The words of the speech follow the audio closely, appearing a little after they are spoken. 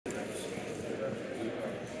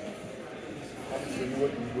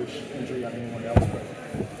wouldn't wish injury on anyone else, but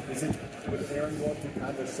is it with Aaron going through kind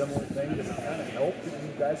of a similar thing? Does it kind of help that you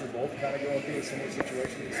guys are both kind of going through a similar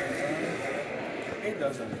situation at the same time? It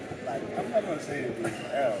doesn't. Like, I'm not gonna say it was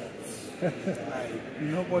L. Like,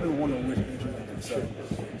 nobody want to wish injury on themselves.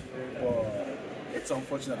 But it's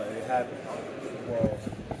unfortunate that it happened. Well,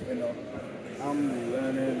 you know, I'm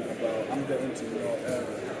learning about. I'm getting to know Aaron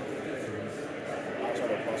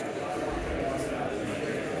outside of basketball.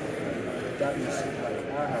 That is like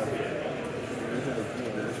I have a really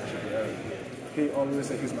good relationship with Aaron. He always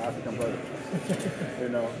says he's my African brother. You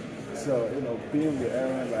know. So, you know, being with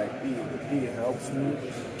Aaron, like, he helps me,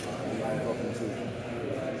 and I help him too.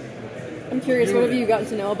 I'm curious, what have you gotten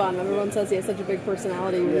to know about him? Everyone says he has such a big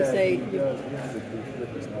personality. When you say he has a big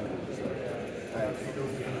personality. So, like,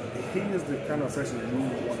 he is the kind of person you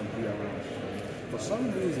want to be around. For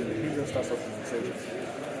some reason, he just starts up conversations.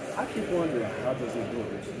 I keep wondering, how does he do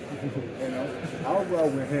it? You know, I'll go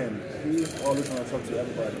out with him. He's always going to talk to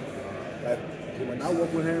everybody. Like, when I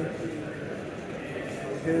work with him,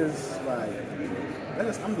 his like,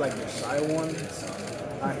 I'm like the shy one.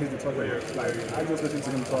 He's the talker. Like, I just listen to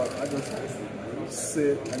him talk. I just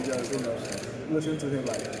sit and just, you know, listen to him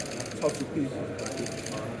like talk to people.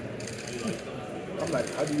 I'm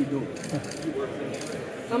like, how do you do it?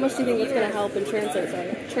 How much do you think that's going to help and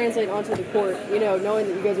translate onto the court? You know, knowing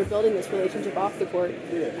that you guys are building this relationship off the court,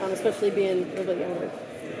 especially being a little bit younger.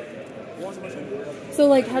 So,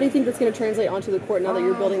 like, how do you think that's going to translate onto the court now that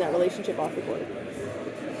you're building that relationship off the court?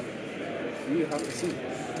 You have to see. You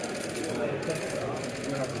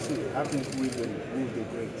have to see. I think we've been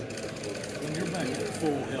great. When you're back at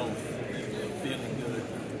full health and feeling good,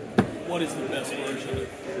 what is the best version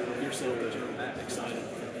of yourself that you're excited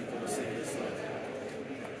for people to see this?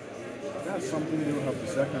 That's something you don't have to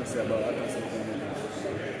say. I can say about. I can say anything.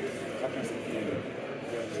 I can say anything.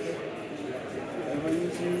 Whenever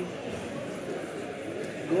you see,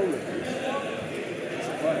 go with it. It's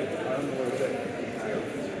fine. I don't know what to say.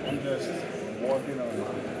 I'm just working on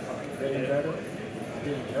getting better,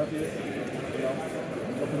 getting healthier, you know,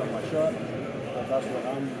 working on my shot. That's what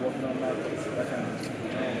I'm working on now. That kind of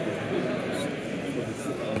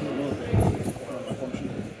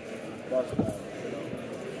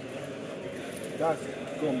that's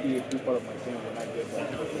going to be a big part of my team when I get back.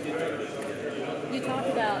 You talked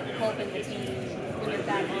about helping the team when you're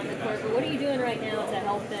back on the court, but what are you doing right now to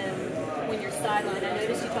help them when you're sidelined? I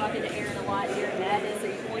noticed you talking to Aaron a lot during Madness. Are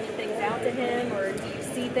you pointing things out to him, or do you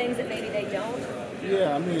see things that maybe they don't?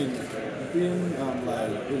 Yeah, I mean, being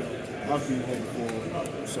like, you know, I've been here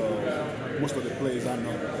before, so most of the plays I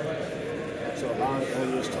know. So I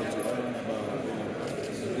always talk to Aaron about, you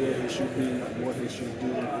know, where he should be, what he should do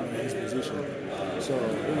in his position. So,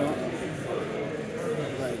 you know,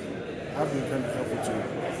 like, I've been kind of helpful to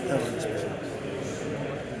Aaron especially.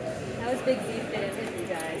 How has Big Z fit in with you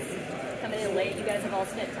guys? Coming in late, you guys have all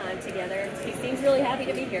spent time together. He seems really happy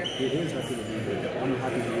to be here. He is happy to be here. I'm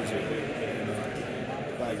happy he is here.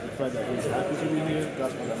 Like, the fact that he's happy to be here,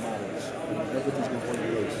 that's what that matters. Everything's going to fall in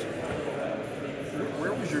place.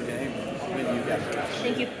 Where was your game when you got here?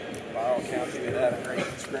 Thank you. By all accounts, you had a great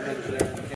scrimmage there.